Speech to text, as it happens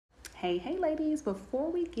Hey, ladies, before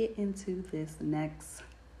we get into this next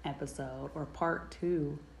episode or part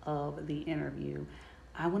two of the interview,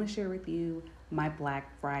 I want to share with you my Black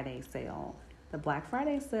Friday sale. The Black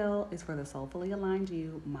Friday sale is for the Soulfully Aligned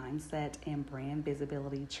You Mindset and Brand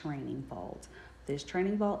Visibility Training Vault. This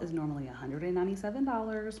training vault is normally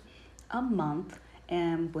 $197 a month,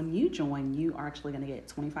 and when you join, you are actually going to get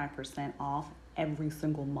 25% off every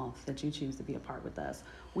single month that you choose to be a part with us.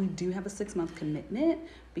 We do have a 6-month commitment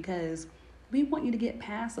because we want you to get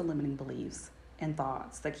past the limiting beliefs and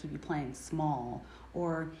thoughts that keep you playing small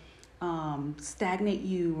or stagnate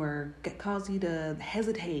you or cause you to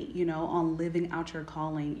hesitate, on living out your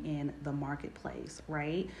calling in the marketplace,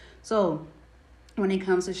 right? So when it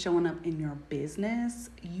comes to showing up in your business,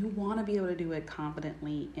 you want to be able to do it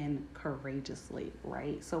confidently and courageously,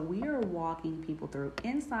 right? So we are walking people through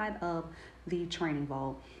inside of the training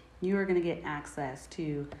vault. You are going to get access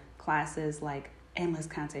to classes like endless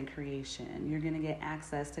content creation. You're going to get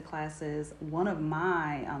access to classes, one of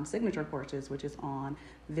my signature courses, which is on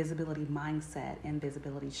visibility mindset and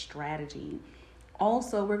visibility strategy.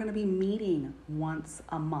 Also, we're going to be meeting once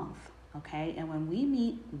a month, okay? And when we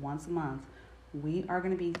meet once a month, we are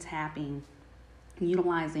going to be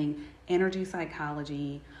utilizing energy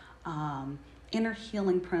psychology, inner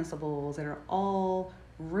healing principles that are all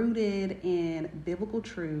rooted in biblical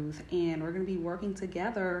truth. And we're going to be working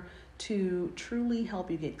together to truly help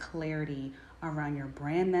you get clarity around your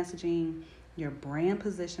brand messaging, your brand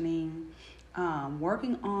positioning,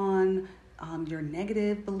 working on your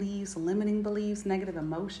negative beliefs, limiting beliefs, negative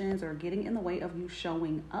emotions, or getting in the way of you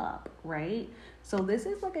showing up, right? So this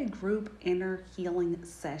is like a group inner healing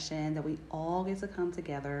session that we all get to come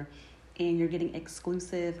together, and you're getting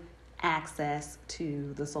exclusive access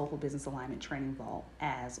to the Soulful Business Alignment Training Vault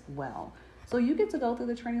as well. So you get to go through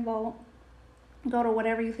the training vault, go to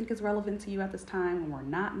whatever you think is relevant to you at this time when we're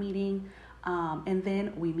not meeting, and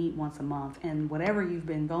then we meet once a month. And whatever you've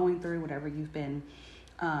been going through, whatever you've been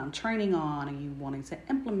training on and you wanting to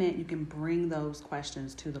implement, you can bring those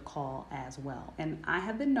questions to the call as well. And I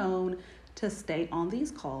have been known to stay on these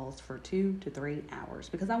calls for 2 to 3 hours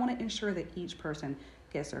because I want to ensure that each person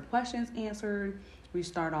gets their questions answered. We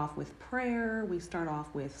start off with prayer. We start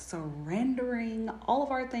off with surrendering all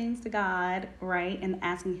of our things to God, right? And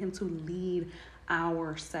asking Him to lead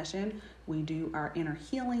our session. We do our inner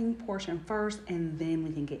healing portion first, and then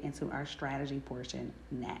we can get into our strategy portion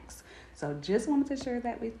next. So just wanted to share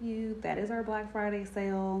that with you. That is our Black Friday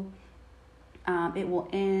sale. It will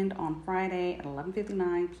end on Friday at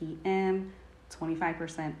 11:59 p.m.,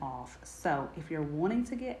 25% off. So if you're wanting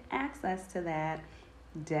to get access to that,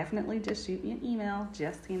 definitely just shoot me an email,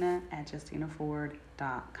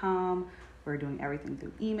 justina@justinaford.com. We're doing everything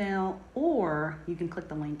through email, or you can click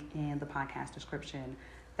the link in the podcast description.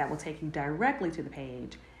 That will take you directly to the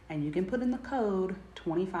page, and you can put in the code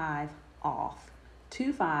 25 off,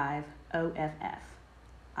 25 OFF.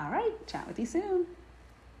 All right, chat with you soon.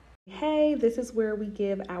 Hey, this is where we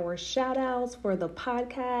give our shout outs for the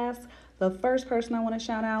podcast. The first person I want to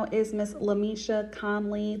shout out is Miss Lamisha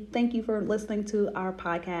Conley. Thank you for listening to our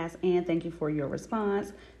podcast and thank you for your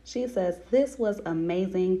response. She says, "This was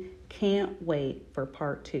amazing. Can't wait for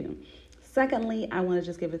part 2. Secondly, I want to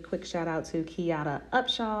just give a quick shout out to Kiara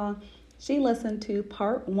Upshaw. She listened to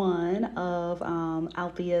part 1 of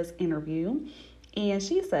Althea's interview. And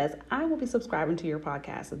she says, "I will be subscribing to your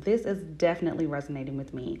podcast. This is definitely resonating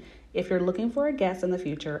with me. If you're looking for a guest in the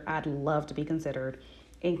future, I'd love to be considered."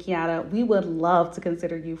 And Kiara, we would love to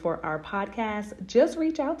consider you for our podcast. Just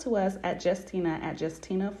reach out to us at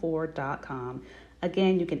justina@justinaford.com.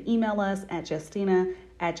 Again, you can email us at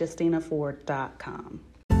justina@justinaford.com.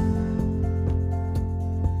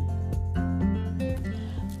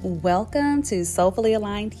 Welcome to Soulfully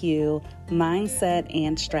Aligned You, Mindset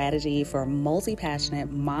and Strategy for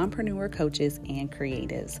Multi-Passionate Mompreneur Coaches and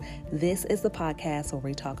Creatives. This is the podcast where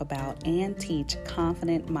we talk about and teach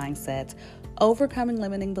confident mindsets, overcoming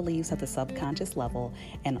limiting beliefs at the subconscious level,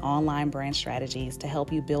 and online brand strategies to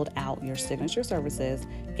help you build out your signature services,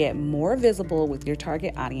 get more visible with your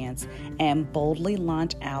target audience, and boldly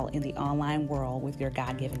launch out in the online world with your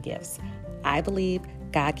God-given gifts. I believe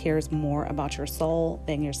God cares more about your soul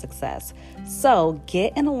than your success. So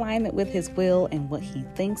get in alignment with His will and what He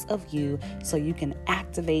thinks of you so you can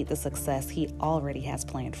activate the success He already has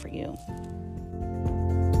planned for you.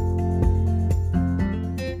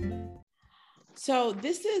 So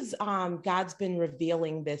this is, God's been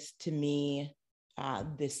revealing this to me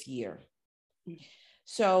this year.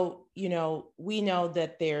 So, we know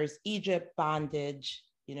that there's Egypt bondage,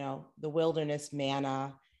 the wilderness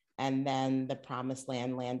manna, and then the promised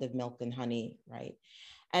land, land of milk and honey, right?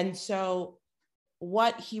 And so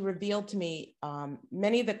what he revealed to me,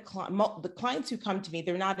 many of the clients who come to me,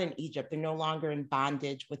 they're not in Egypt. They're no longer in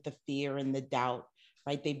bondage with the fear and the doubt,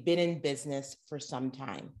 right? They've been in business for some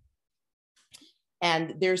time.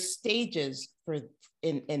 And there's stages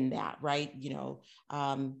in that, right? You know,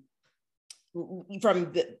 from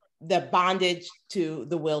the bondage to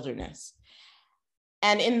the wilderness.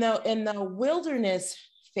 And in the wilderness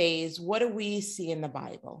phase, what do we see in the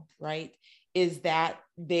Bible, right? Is that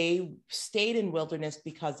they stayed in wilderness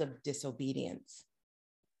because of disobedience,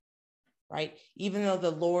 right? Even though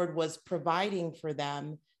the Lord was providing for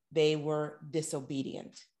them, they were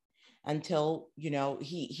disobedient until, you know,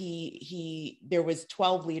 there was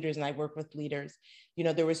 12 leaders, and I work with leaders, you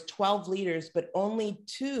know, there was 12 leaders, but only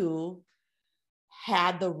 2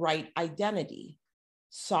 had the right identity,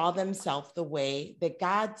 saw themselves the way that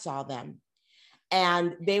God saw them.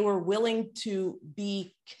 And they were willing to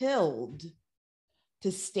be killed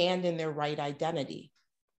to stand in their right identity.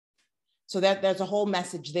 So there's a whole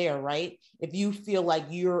message there, right? If you feel like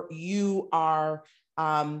you are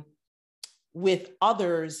with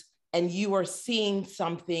others and you are seeing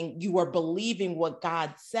something, you are believing what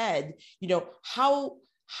God said, you know, how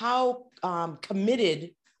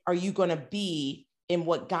committed are you going to be in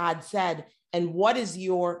what God said? And what is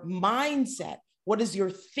your mindset? What is your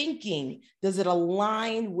thinking? Does it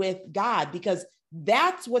align with God? Because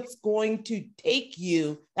that's what's going to take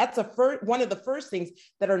you. That's one of the first things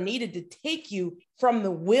that are needed to take you from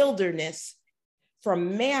the wilderness,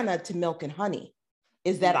 from manna to milk and honey,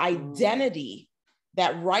 is that identity,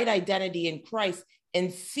 that right identity in Christ,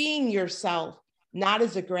 and seeing yourself not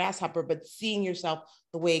as a grasshopper, but seeing yourself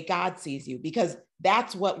the way God sees you, because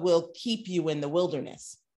that's what will keep you in the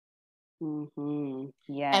wilderness.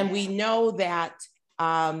 Yeah. And we know that,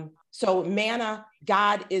 so manna,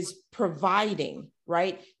 God is providing,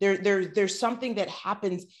 right? There's something that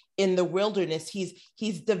happens in the wilderness.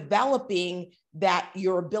 He's developing that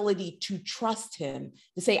your ability to trust him,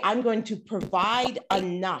 to say, I'm going to provide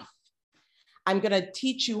enough. I'm going to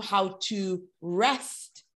teach you how to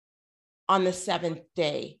rest on the 7th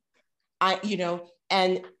day.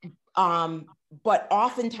 But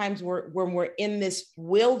oftentimes when we're in this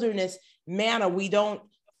wilderness manna, we don't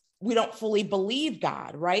fully believe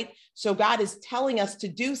God, right? So God is telling us to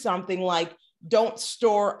do something like, don't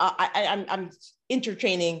store, I'm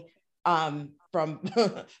interchaining from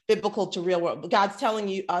biblical to real world. God's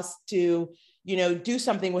telling us to, do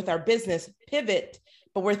something with our business, pivot,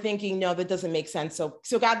 but we're thinking, no, that doesn't make sense. So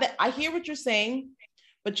God, I hear what you're saying,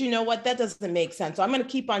 but you know what? That doesn't make sense. So I'm going to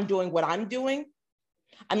keep on doing what I'm doing.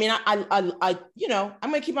 I mean, I'm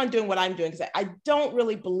going to keep on doing what I'm doing because I don't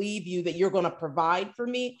really believe you that you're going to provide for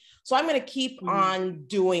me. So I'm going to keep on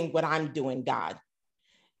doing what I'm doing, God.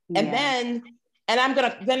 And then I'm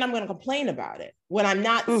going to complain about it when I'm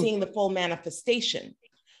not seeing the full manifestation.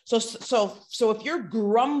 So if you're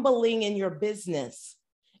grumbling in your business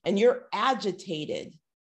and you're agitated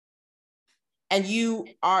and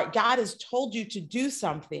God has told you to do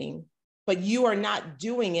something, but you are not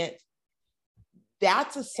doing it,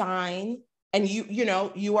 that's a sign. And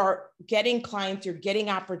you are getting clients, you're getting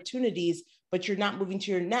opportunities, but you're not moving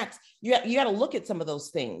to your next. You got to look at some of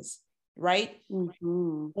those things, right?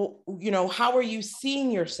 Well, how are you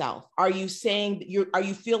seeing yourself? Are you saying are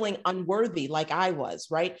you feeling unworthy like I was,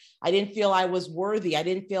 right? I didn't feel I was worthy. I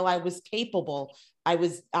didn't feel I was capable. I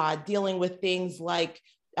was dealing with things like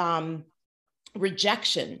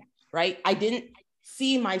rejection, right? I didn't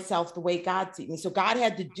see myself the way God sees me. So God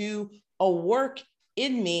had to do a work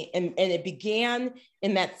in me, and it began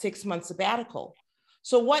in that 6-month sabbatical.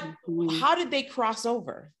 So how did they cross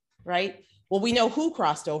over, right? Well, we know who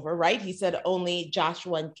crossed over, right? He said only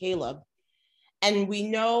Joshua and Caleb. And we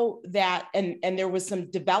know that, and there was some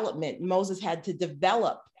development. Moses had to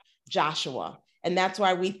develop Joshua. And that's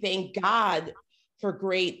why we thank God for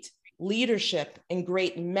great leadership and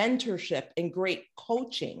great mentorship and great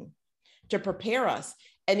coaching to prepare us.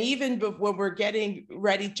 And even when we're getting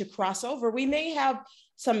ready to cross over, we may have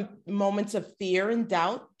some moments of fear and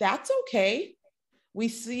doubt. That's okay. We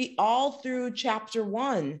see all through chapter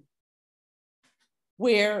 1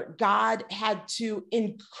 where God had to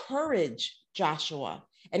encourage Joshua,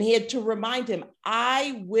 and he had to remind him,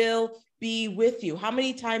 I will be with you. How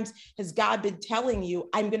many times has God been telling you,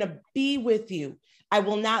 I'm going to be with you. I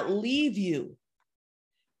will not leave you.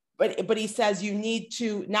 But he says you need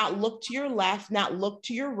to not look to your left, not look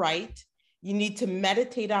to your right. You need to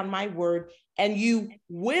meditate on my word, and you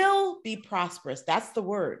will be prosperous. That's the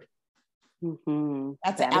word.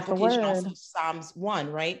 That's an application also of Psalms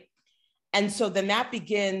 1, right? And so then that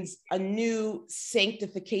begins a new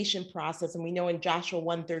sanctification process. And we know in Joshua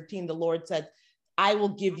 1:13, the Lord said, I will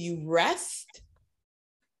give you rest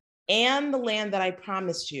and the land that I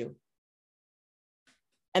promised you.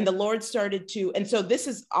 And the Lord started to, and so this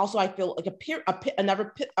is also, I feel like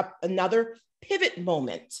another pivot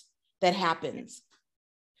moment that happens.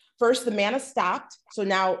 First, the manna stopped. So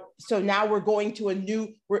now we're going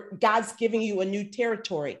to God's giving you a new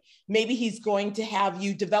territory. Maybe he's going to have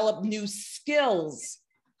you develop new skills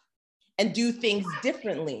and do things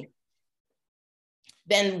differently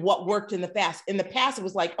than what worked in the past. In the past, it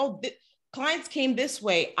was like, oh, clients came this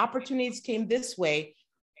way, opportunities came this way.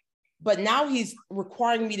 But now he's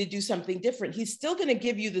requiring me to do something different. He's still going to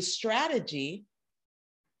give you the strategy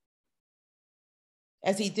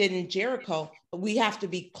as he did in Jericho, but we have to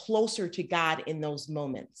be closer to God in those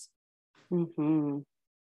moments. Mm-hmm.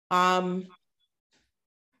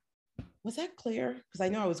 Was that clear? Because I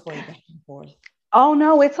know I was going back and forth. Oh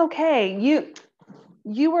no, it's okay.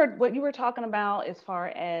 What you were talking about as far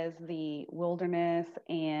as the wilderness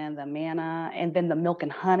and the manna and then the milk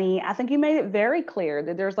and honey. I think you made it very clear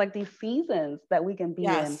that there's like these seasons that we can be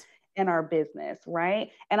in our business, right?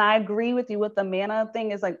 And I agree with you with the manna thing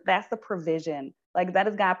is like that's the provision. Like that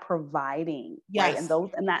is God providing, right? And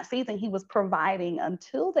in that season, he was providing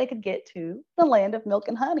until they could get to the land of milk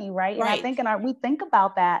and honey, right? And I think we think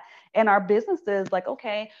about that in our businesses, like,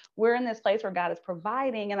 okay, we're in this place where God is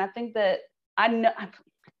providing. And I think that I know, I've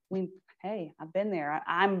been there.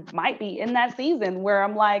 I might be in that season where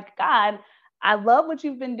I'm like, God, I love what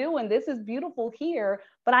you've been doing. This is beautiful here,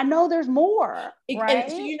 but I know there's more,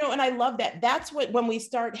 right? And so, and I love that. That's when we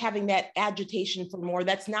start having that agitation for more,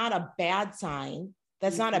 that's not a bad sign.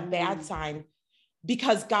 That's not a bad sign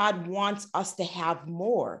because God wants us to have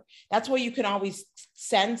more. That's why you can always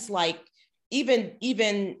sense like, even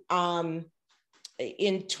in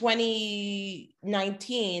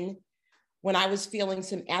 2019, when I was feeling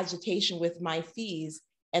some agitation with my fees,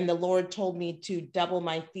 and the Lord told me to double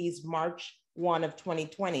my fees March 1 of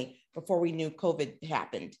 2020 before we knew COVID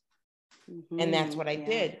happened. And that's what I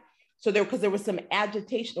did. So because there was some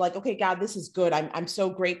agitation, like, okay, God, this is good. I'm so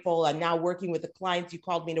grateful. I'm now working with the clients you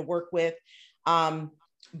called me to work with. But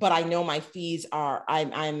I know my fees are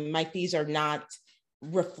not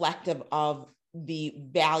reflective of the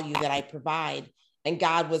value that I provide. And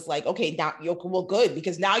God was like, okay, now well, good,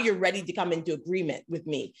 because now you're ready to come into agreement with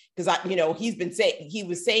me. Because he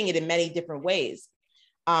was saying it in many different ways.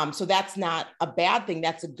 So that's not a bad thing.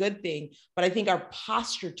 That's a good thing. But I think our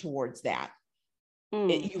posture towards that,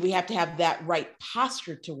 we have to have that right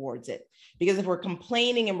posture towards it. Because if we're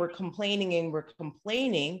complaining,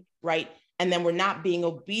 right? And then we're not being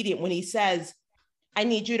obedient when he says, I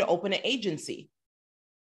need you to open an agency,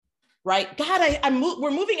 right? God,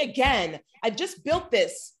 we're moving again. I just built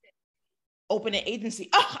this. Open an agency.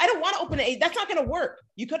 Oh, I don't want to open an agency. That's not going to work.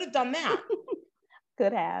 You could have done that.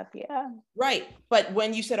 Could have, yeah. Right. But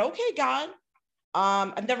when you said, okay, God,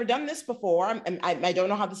 I've never done this before. I don't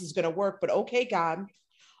know how this is going to work, but okay, God,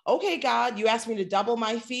 you asked me to double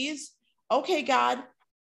my fees. Okay, God,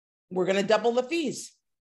 we're going to double the fees.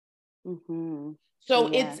 Mm-hmm. So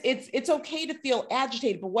it's okay to feel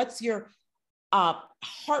agitated, but what's your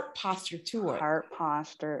heart posture to it? Heart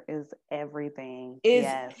posture is everything.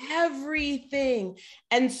 Everything.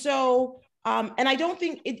 And so, and I don't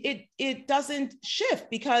think it doesn't shift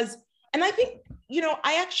because, and I think,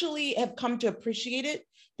 I actually have come to appreciate it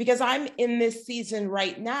because I'm in this season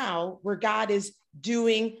right now where God is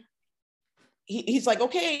doing, he's like,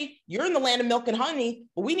 okay, you're in the land of milk and honey,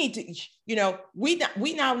 but we need to,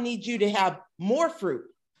 we now need you to have more fruit.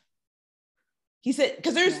 He said,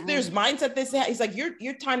 because there's mindset he's like,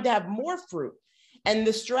 you're time to have more fruit. And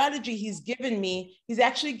the strategy he's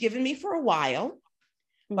actually given me for a while,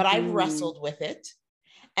 but I've wrestled with it.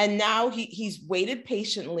 And now he's waited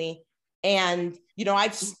patiently. And, we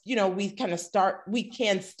can start and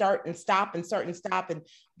stop and start and stop. And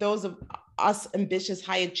those of us ambitious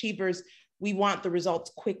high achievers, we want the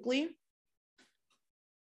results quickly.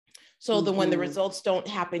 So when the results don't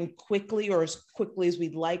happen quickly or as quickly as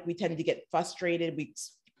we'd like, we tend to get frustrated. We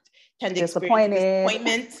tend to experience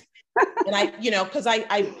disappointment. And because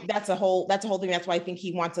that's a whole thing. That's why I think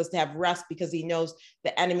he wants us to have rest, because he knows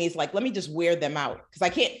the enemy is like, let me just wear them out. Because I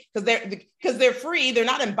can't, because they're free. They're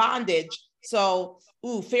not in bondage. So,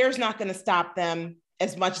 fear's not going to stop them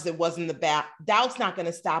as much as it was in the back. Doubt's not going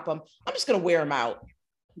to stop them. I'm just going to wear them out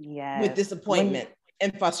with disappointment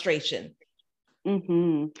and frustration.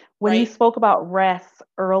 Mm-hmm. When you spoke about rest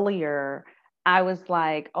earlier, I was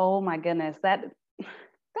like, oh my goodness, think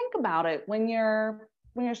about it. When you're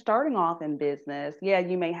starting off in business,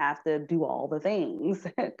 you may have to do all the things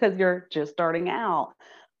because you're just starting out.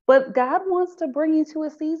 But God wants to bring you to a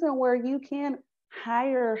season where you can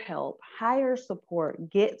hire help, hire support,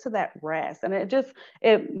 get to that rest. And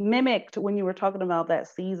it mimicked when you were talking about that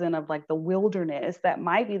season of like the wilderness. That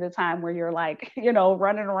might be the time where you're like,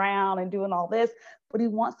 running around and doing all this, but he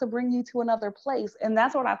wants to bring you to another place. And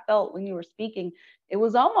that's what I felt when you were speaking. It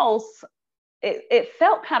was almost, it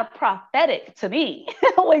felt kind of prophetic to me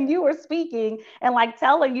when you were speaking and like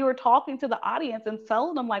you were talking to the audience and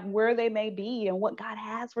telling them like where they may be and what God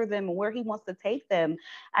has for them and where he wants to take them.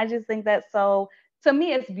 I just think that, so to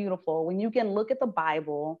me, it's beautiful when you can look at the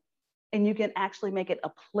Bible and you can actually make it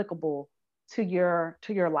applicable to your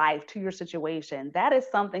life, to your situation. That is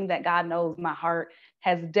something that God knows my heart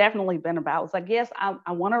has definitely been about. It's like, yes,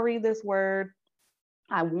 I want to read this word.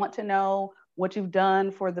 I want to know what you've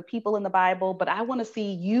done for the people in the Bible, but I want to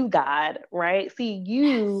see you, God, right? See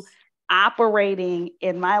you Yes. operating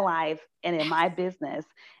in my life and in my business.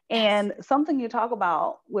 Yes. And something you talk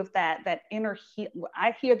about with that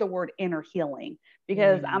I hear the word inner healing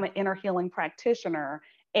because I'm Mm. an inner healing practitioner,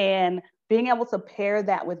 and being able to pair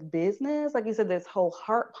that with business, like you said, this whole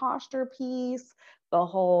heart posture piece, the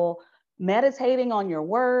whole meditating on your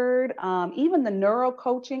word, even the neuro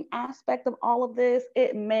coaching aspect of all of this,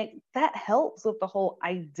 that helps with the whole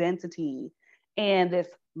identity and this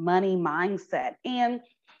money mindset. And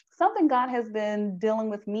something God has been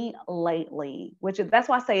dealing with me lately, that's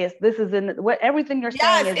why I say this is in what everything you're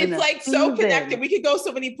saying Yes, is in it's a like so season. connected. We could go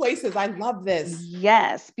so many places. I love this.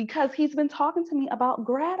 Yes, because he's been talking to me about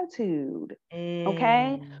gratitude.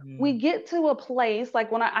 Okay. We Mm. get to a place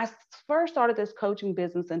like when I first started this coaching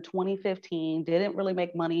business in 2015, didn't really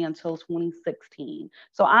make money until 2016.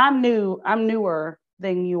 So I'm newer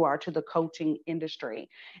than you are to the coaching industry.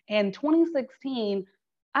 In 2016,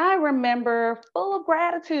 I remember full of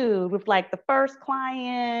gratitude with like the first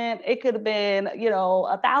client. It could have been,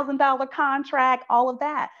 $1,000 contract, all of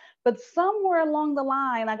that. But somewhere along the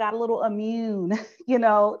line, I got a little immune,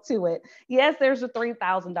 to it. Yes, there's a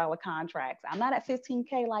 $3,000 contracts. I'm not at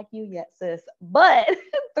 15K like you yet, sis, but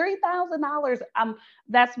 $3,000.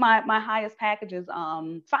 That's my highest package is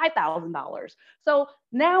 $5,000. So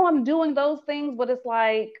now I'm doing those things, but it's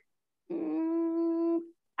like,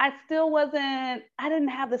 I still wasn't, I didn't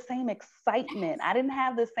have the same excitement. I didn't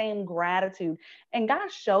have the same gratitude. And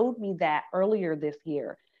God showed me that earlier this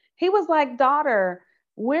year. He was like, daughter,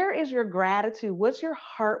 where is your gratitude? What's your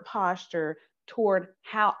heart posture toward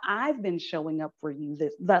how I've been showing up for you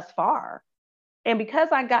thus far? And because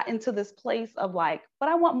I got into this place of like, but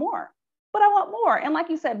I want more, but I want more. And like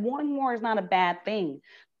you said, wanting more is not a bad thing.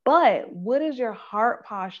 But what is your heart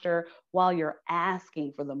posture while you're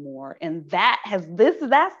asking for the more? And that's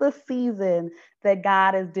the season that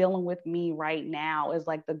God is dealing with me right now, is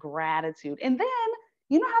like the gratitude. And then,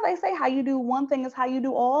 you know how they say how you do one thing is how you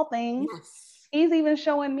do all things. Yes. He's even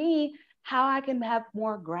showing me how I can have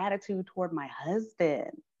more gratitude toward my husband.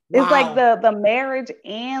 It's like Wow. the marriage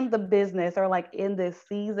and the business are like in this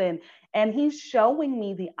season. And he's showing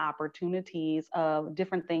me the opportunities of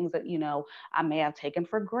different things that, I may have taken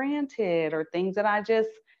for granted, or things that I just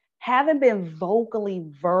haven't been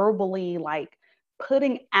verbally like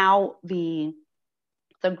putting out the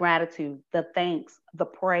gratitude, the thanks, the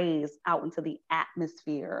praise out into the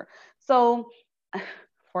atmosphere. So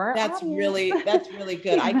for our audience. That's really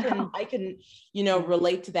good. you know. I can, Yeah.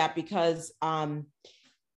 relate to that because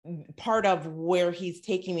part of where he's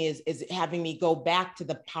taking me is having me go back to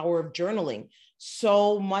the power of journaling.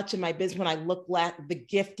 So much of my business, when I look at the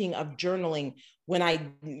gifting of journaling, when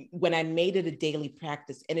I made it a daily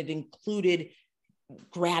practice, and it included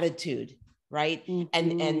gratitude, right?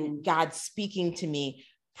 Mm-hmm. And God speaking to me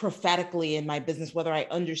prophetically in my business, whether I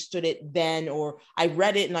understood it then or I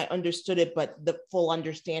read it and I understood it, but the full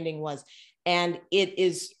understanding was, and it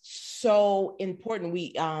is so important.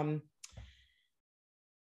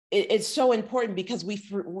 It's so important because we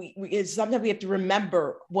sometimes we have to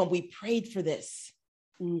remember when we prayed for this,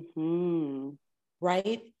 Mm-hmm.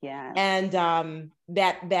 right? Yes. And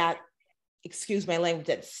that excuse my language,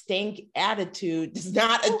 that stank attitude does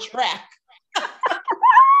not attract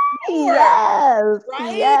more, Yes.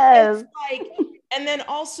 right? Yes. It's like, and then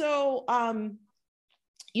also,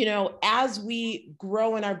 as we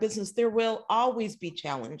grow in our business, there will always be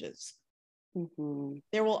challenges. Mm-hmm.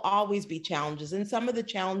 There will always be challenges. And some of the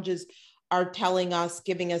challenges are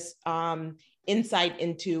giving us insight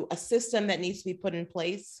into a system that needs to be put in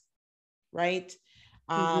place, right?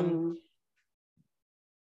 Mm-hmm.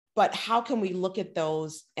 But how can we look at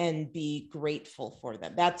those and be grateful for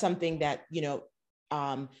them? That's something that,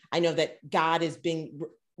 I know that God has been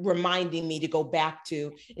reminding me to go back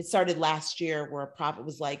to. It started last year where a prophet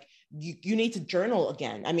was like, you need to journal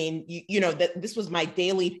again. I mean, that this was my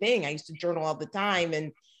daily thing. I used to journal all the time.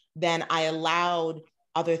 And then I allowed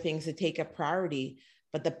other things to take a priority.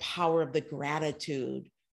 But the power of the gratitude,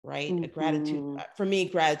 right? A gratitude, for me,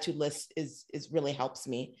 gratitude list is really helps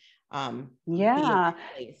me be in that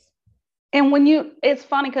place. And it's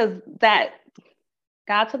funny because that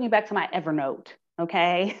God took me back to my Evernote,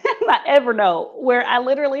 okay? My Evernote, where I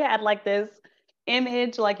literally had like this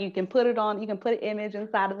image, like you can put an image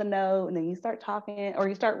inside of the note, and then you start talking or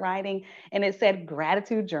you start writing, and it said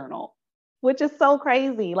gratitude journal, which is so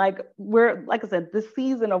crazy. Like like I said, the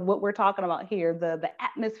season of what we're talking about here, the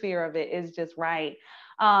atmosphere of it is just right.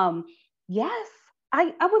 Yes, I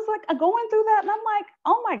was like going through that and I'm like,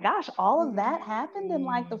 oh my gosh, all of that happened in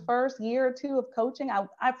like the first year or two of coaching.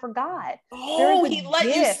 I forgot. Oh, he let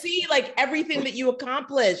you see like everything that you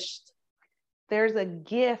accomplished. There's a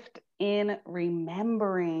gift in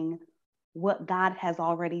remembering what God has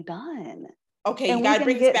already done. Okay, you got to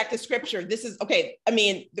bring us back to scripture. This is okay. I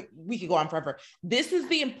mean, we could go on forever. This is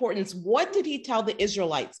the importance. What did he tell the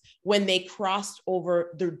Israelites when they crossed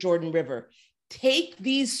over the Jordan River? Take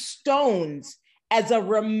these stones as a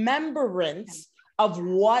remembrance of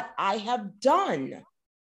what I have done.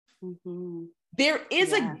 Mm-hmm. There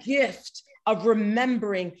is a gift of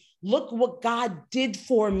remembering, look what God did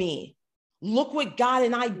for me. Look what God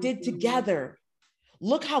and I did together.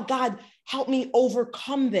 Look how God helped me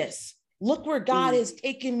overcome this. Look where God has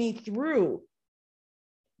taken me through.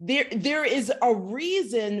 There is a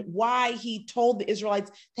reason why he told the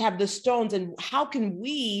Israelites to have the stones, and how can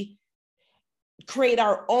we create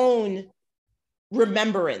our own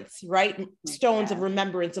remembrance, right? Stones of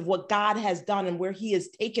remembrance of what God has done and where he has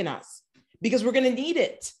taken us, because we're going to need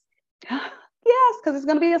it. Yes, because it's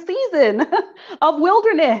going to be a season of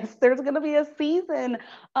wilderness. There's going to be a season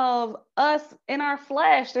of us in our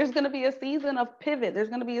flesh. There's going to be a season of pivot. There's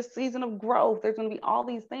going to be a season of growth. There's going to be all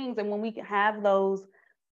these things. And when we have those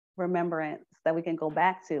remembrance that we can go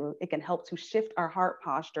back to, it can help to shift our heart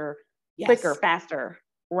posture quicker, faster,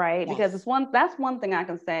 right? Because that's one thing I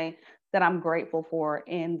can say that I'm grateful for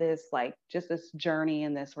in this, like just this journey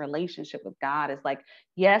and this relationship with God is like,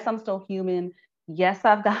 yes, I'm still human. Yes,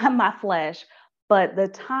 I've got my flesh, but the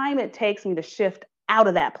time it takes me to shift out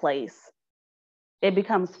of that place, it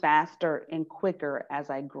becomes faster and quicker as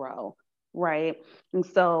I grow, right? And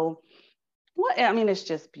so, I mean, it's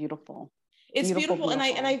just beautiful. It's beautiful. And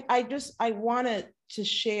I wanted to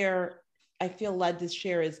share, I feel led to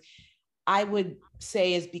share is, I would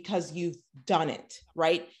say is because you've done it,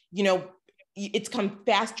 right? You know, it's come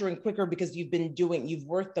faster and quicker because you've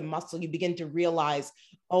worked the muscle. You begin to realize,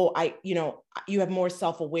 you have more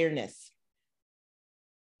self-awareness.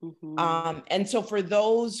 Mm-hmm. And so for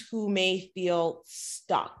those who may feel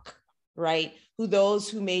stuck, right? Those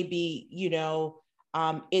who may be,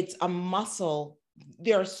 it's a muscle.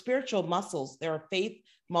 There are spiritual muscles. There are faith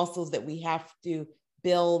muscles that we have to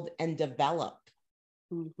build and develop.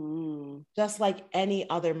 Mm-hmm. Just like any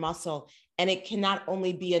other muscle. And it cannot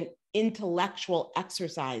only be an intellectual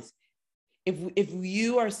exercise. If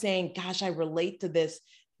you are saying, gosh, I relate to this,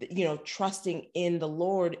 trusting in the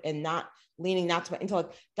Lord and not leaning not to my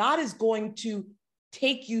intellect, God is going to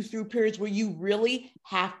take you through periods where you really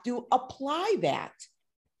have to apply that.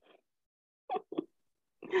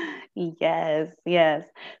 Yes.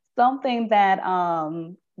 Something that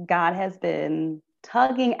God has been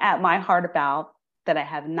tugging at my heart about that I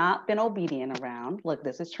have not been obedient around. Look,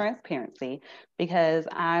 this is transparency because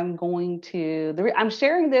I'm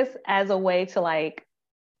sharing this as a way to like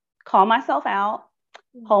call myself out,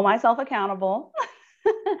 hold myself accountable.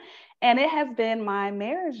 And it has been my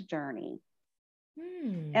marriage journey.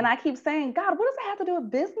 And I keep saying, God, what does it have to do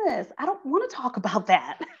with business? I don't want to talk about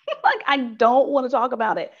that. Like, I don't want to talk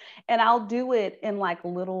about it. And I'll do it in like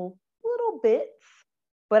little bits,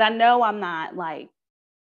 but I know I'm not like,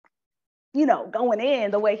 going in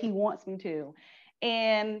the way he wants me to.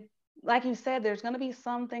 And like you said, there's going to be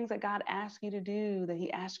some things that God asks you to do, that he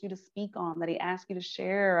asks you to speak on, that he asks you to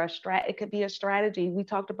share it could be a strategy. We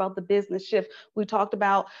talked about the business shift. We talked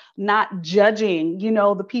about not judging,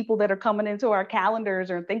 the people that are coming into our calendars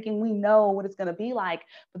or thinking we know what it's going to be like,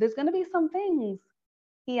 but there's going to be some things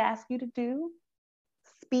he asks you to do,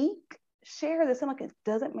 speak, share this. And like, it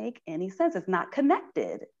doesn't make any sense. It's not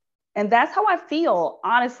connected. And that's how I feel,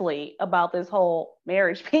 honestly, about this whole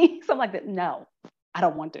marriage piece. I'm like, no, I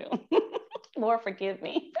don't want to. Lord, forgive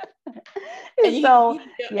me. And he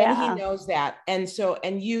knows that. And so,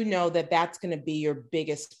 and that's going to be your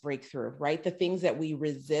biggest breakthrough, right? The things that we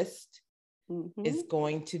resist is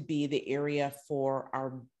going to be the area for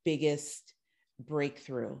our biggest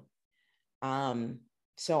breakthrough.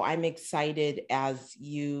 So I'm excited as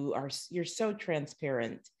you're so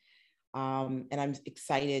transparent. And I'm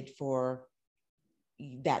excited for,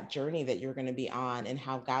 that journey that you're going to be on and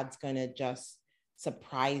how God's going to just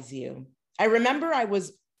surprise you. I remember I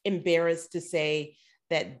was embarrassed to say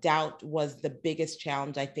that doubt was the biggest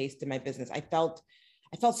challenge I faced in my business. I felt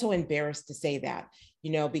so embarrassed to say that,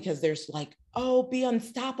 because there's like, oh, be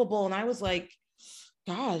unstoppable. And I was like,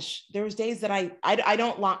 gosh, there was days that I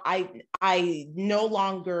no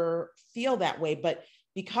longer feel that way, but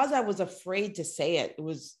because I was afraid to say it, it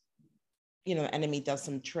was, the enemy does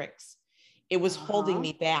some tricks. It was holding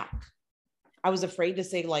me back. I was afraid to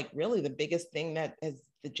say, like, really the biggest thing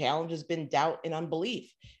the challenge has been doubt and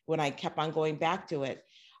unbelief when I kept on going back to it.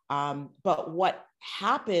 But what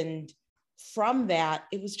happened from that,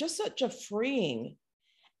 it was just such a freeing.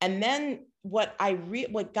 And then what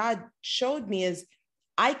God showed me is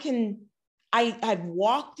I've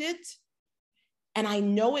walked it and I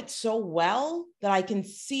know it so well that I can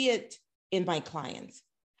see it in my clients.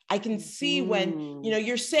 I can see when,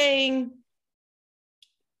 you're saying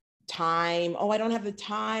time, oh, I don't have the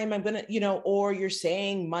time, I'm going to, or you're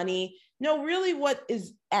saying money. No, really what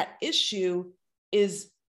is at issue is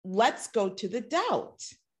let's go to the doubt,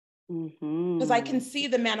 because I can see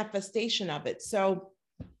the manifestation of it. So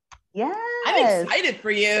yes, I'm excited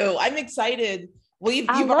for you. I'm excited. Well, you've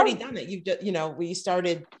already done it. You've just, we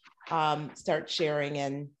started, start sharing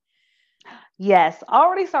and. Yes,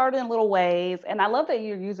 already started in little ways. And I love that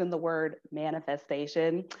you're using the word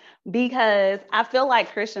manifestation, because I feel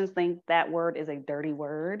like Christians think that word is a dirty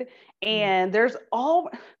word. And there's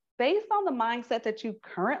based on the mindset that you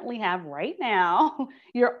currently have right now,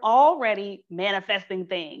 you're already manifesting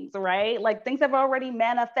things, right? Like things have already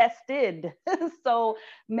manifested. So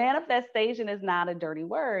manifestation is not a dirty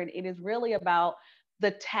word. It is really about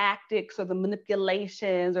the tactics or the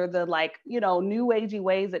manipulations or the new agey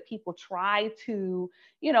ways that people try to,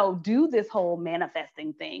 do this whole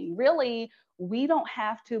manifesting thing. Really, we don't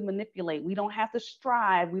have to manipulate. We don't have to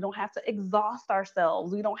strive. We don't have to exhaust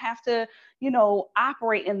ourselves. We don't have to,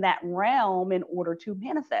 operate in that realm in order to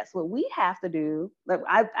manifest. What we have to do,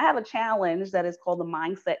 I have a challenge that is called the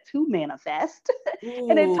mindset to manifest.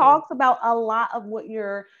 And it talks about a lot of what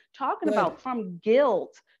you're talking about, from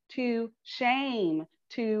guilt to shame,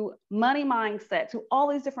 to money mindset, to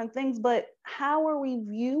all these different things. But how are we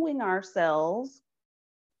viewing ourselves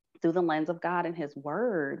through the lens of God and His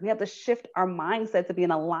Word? We have to shift our mindset to be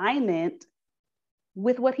in alignment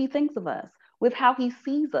with what He thinks of us, with how He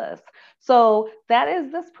sees us. So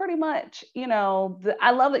that's pretty much,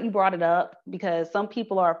 I love that you brought it up, because some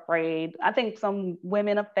people are afraid. I think some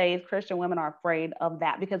women of faith, Christian women, are afraid of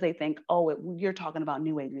that because they think, oh, you're talking about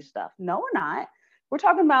new age stuff. No, we're not. We're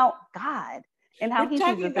talking about God and how He sees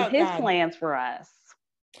us and His plans for us.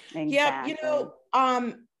 Exactly. Yeah,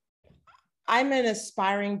 I'm an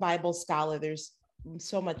aspiring Bible scholar. There's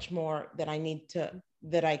so much more that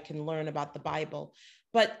I can learn about the Bible.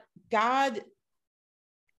 But God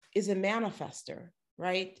is a manifester,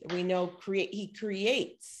 right? We know He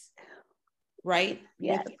creates, right?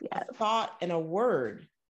 Yes, with a thought and a word.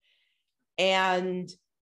 And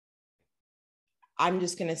I'm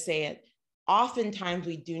just going to say it. Oftentimes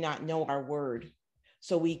we do not know our word.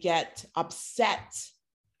 So we get upset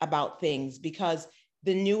about things because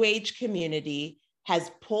the New Age community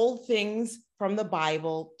has pulled things from the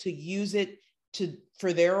Bible to use it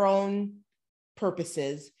for their own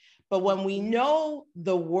purposes. But when we know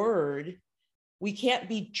the word, we can't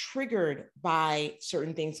be triggered by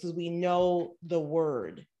certain things because we know the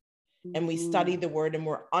word and we study the word, and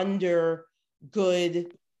we're under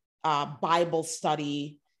good Bible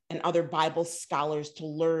study and other Bible scholars to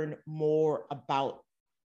learn more about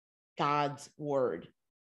God's word.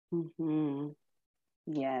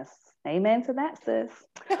 Yes. Amen to that, sis.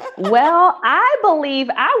 Well, I believe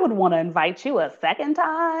I would want to invite you a second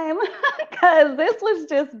time because this was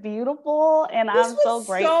just beautiful. And I'm so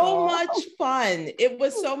grateful. So much fun. It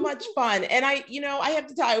was so much fun. And I have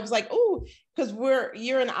to tell you, I was like, oh, because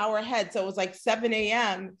you're an hour ahead. So it was like 7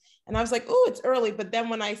 a.m. And I was like, oh, it's early. But then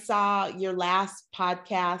when I saw your last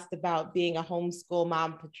podcast about being a homeschool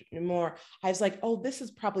mom more, I was like, oh, this is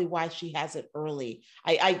probably why she has it early.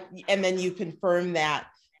 And then you confirmed that.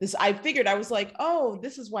 I figured, I was like, oh,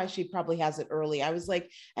 this is why she probably has it early. I was like,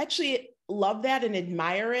 actually love that and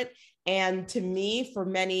admire it. And to me, for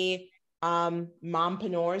many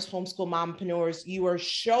mompreneurs, homeschool mompreneurs, you are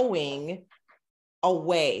showing a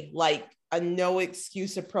way, like a no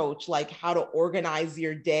excuse approach, like how to organize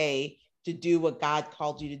your day to do what God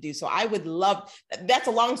called you to do. So I would love, that's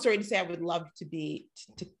a long story to say, I would love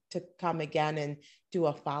to come again and do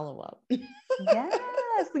a follow-up. Yes.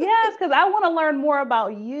 yes, because I want to learn more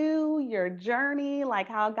about you, your journey, like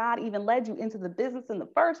how God even led you into the business in the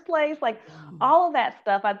first place. Like all of that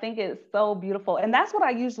stuff, I think is so beautiful. And that's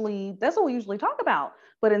what we usually talk about.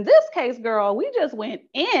 But in this case, girl, we just went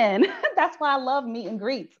in. That's why I love meet and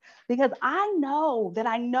greets because I know that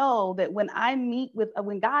when I meet with,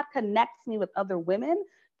 when God connects me with other women,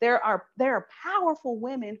 there are powerful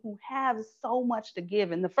women who have so much to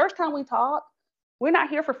give. And the first time we talk, we're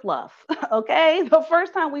not here for fluff. Okay. The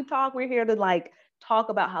first time we talk, we're here to like talk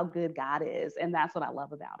about how good God is. And that's what I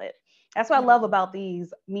love about it. That's what I love about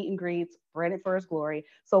these meet and greets, branded for his glory.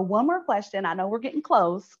 So, one more question. I know we're getting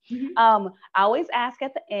close. Mhm. I always ask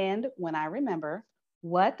at the end when I remember,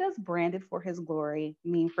 what does branded for his glory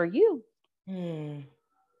mean for you? Hmm.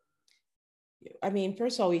 I mean,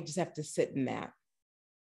 first of all, we just have to sit in that.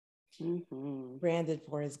 Mm-hmm. Branded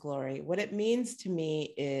for his glory. What it means to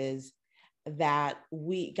me is that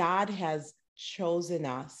God has chosen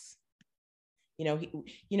us.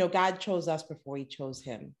 God chose us before he chose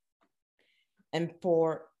him.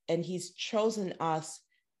 And he's chosen us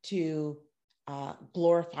to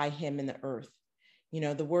glorify him in the earth.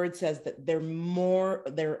 The word says that they're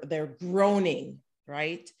groaning,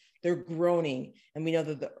 right? They're groaning, and we know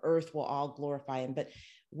that the earth will all glorify him. But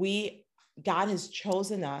God has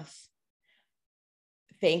chosen us,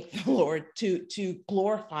 thank the Lord, to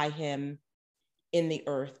glorify him in the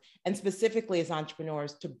earth, and specifically as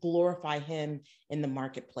entrepreneurs, to glorify him in the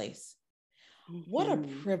marketplace. What a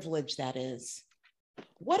privilege that is.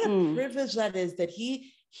 What a privilege that is, that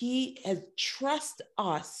he has trusted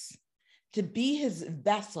us to be his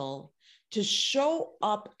vessel, to show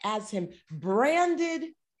up as him, branded,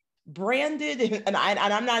 and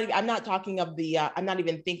I'm not talking of the I'm not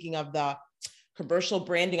even thinking of the commercial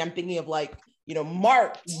branding. I'm thinking of like,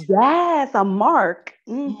 marked. Yes, a mark.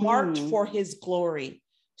 Marked for his glory,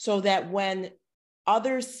 so that when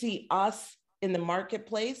others see us in the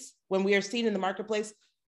marketplace, when we are seen in the marketplace,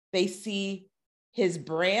 they see his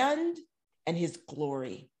brand and his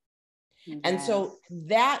glory. Yes. And so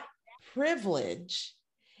that privilege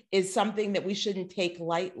is something that we shouldn't take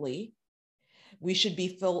lightly. We should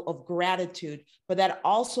be full of gratitude, but that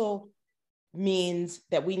also means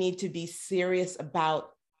that we need to be serious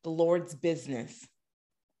about the Lord's business.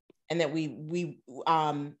 And that we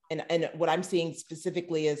and what I'm seeing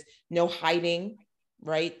specifically is no hiding,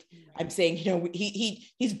 right? I'm saying,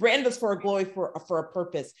 he's branded us for a glory, for a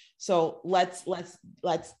purpose. So let's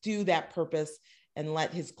do that purpose and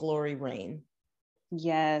let his glory reign.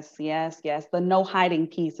 Yes, yes, yes. The no hiding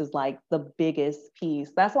piece is like the biggest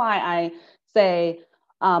piece. That's why I say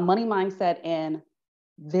money mindset and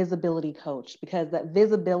visibility coach, because that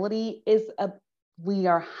visibility is we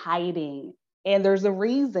are hiding. And there's a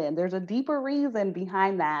reason, there's a deeper reason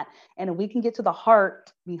behind that. And if we can get to the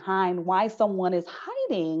heart behind why someone is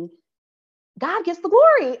hiding, God gets the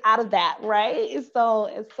glory out of that, right? It's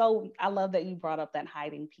so I love that you brought up that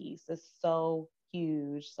hiding piece. It's so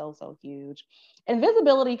huge, so huge. And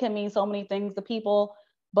visibility can mean so many things to people,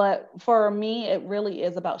 but for me, it really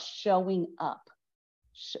is about showing up.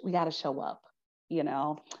 We got to show up,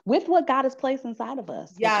 with what God has placed inside of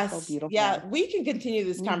us, which is so beautiful. Yeah, we can continue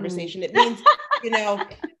this conversation. It means,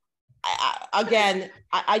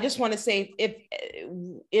 I just want to say, if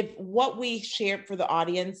what we shared for the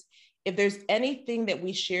audience, if there's anything that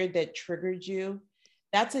we shared that triggered you,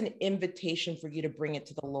 that's an invitation for you to bring it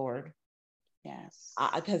to the Lord. Yes.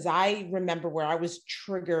 Because I remember where I was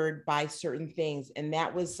triggered by certain things, and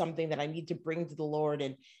that was something that I need to bring to the Lord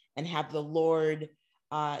and have the Lord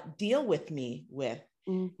deal with me with.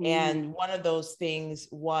 Mm-hmm. And one of those things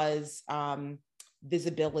was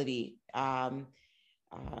visibility.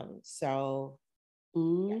 So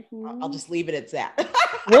I'll just leave it at that.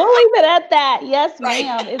 We'll leave it at that. Yes,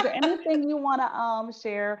 ma'am. Is there anything you want to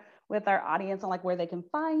share with our audience on like where they can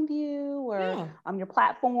find you or your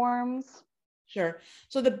platforms? Sure.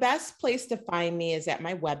 So the best place to find me is at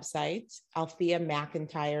my website,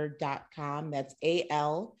 altheamcIntyre.com. That's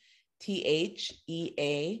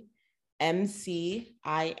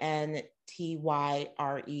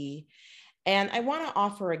ALTHEAMCINTYRE. And I want to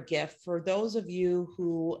offer a gift for those of you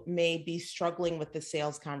who may be struggling with the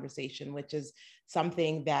sales conversation, which is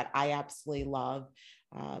something that I absolutely love.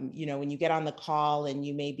 When you get on the call and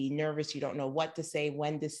you may be nervous, you don't know what to say,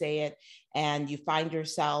 when to say it, and you find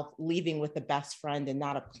yourself leaving with a best friend and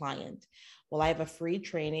not a client. Well, I have a free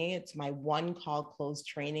training. It's my one call close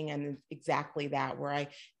training. And exactly that, where I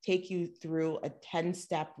take you through a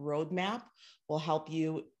 10-step roadmap, will help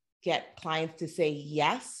you get clients to say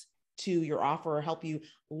yes to your offer, or help you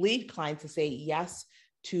lead clients to say yes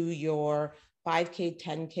to your 5K,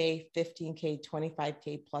 10K, 15K,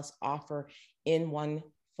 25K plus offer in one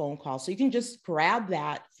phone call. So you can just grab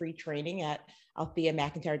that free training at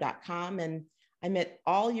altheamcintyre.com, and I'm at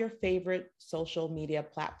all your favorite social media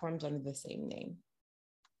platforms under the same name.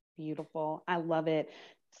 Beautiful. I love it.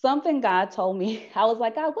 Something God told me, I was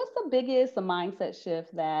like, God, what's the biggest mindset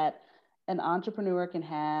shift that an entrepreneur can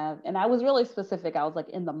have? And I was really specific. I was like,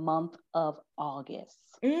 in the month of August.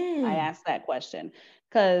 I asked that question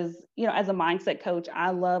because, as a mindset coach,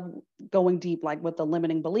 I love going deep, like with the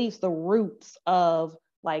limiting beliefs, the roots of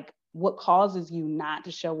like what causes you not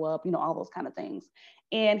to show up, all those kind of things.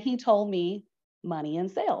 And he told me money and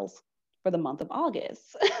sales for the month of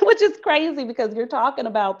August, which is crazy because you're talking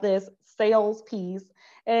about this sales piece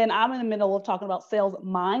and I'm in the middle of talking about sales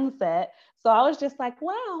mindset. So I was just like,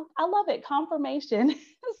 wow, I love it. Confirmation.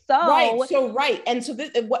 Right. And so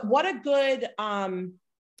this, what a good, I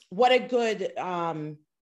was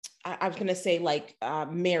going to say like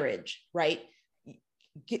marriage, right?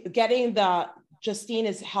 Getting Justine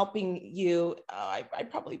is helping you. I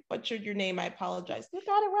probably butchered your name. I apologize. You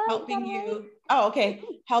got it right. Helping you. Oh, okay.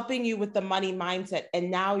 Helping you with the money mindset. And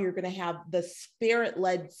now you're going to have the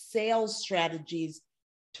spirit-led sales strategies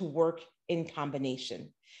to work in combination.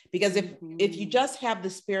 Because if you just have the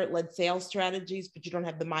spirit-led sales strategies, but you don't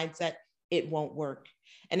have the mindset, it won't work.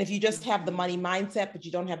 And if you just have the money mindset, but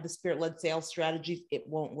you don't have the spirit-led sales strategies, it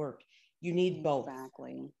won't work. You need both.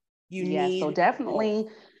 Exactly. Need so definitely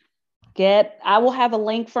both. I will have a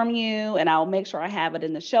link from you and I'll make sure I have it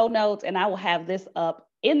in the show notes, and I will have this up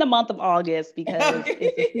in the month of August because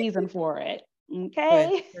it's the season for it.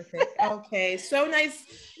 Okay. Good. Perfect. Okay. So nice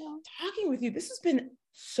talking with you. This has been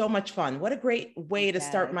so much fun. What a great way to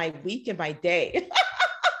start my week and my day.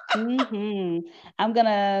 I'm going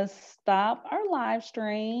to stop our live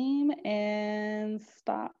stream and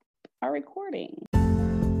stop our recording.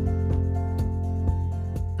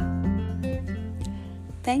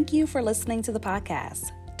 Thank you for listening to the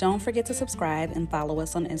podcast. Don't forget to subscribe and follow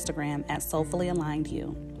us on Instagram at Soulfully Aligned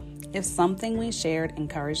You. If something we shared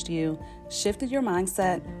encouraged you, shifted your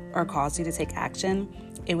mindset, or caused you to take action,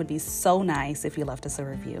 it would be so nice if you left us a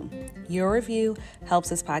review. Your review helps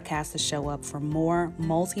this podcast to show up for more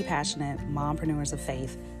multi-passionate mompreneurs of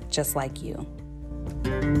faith just like you.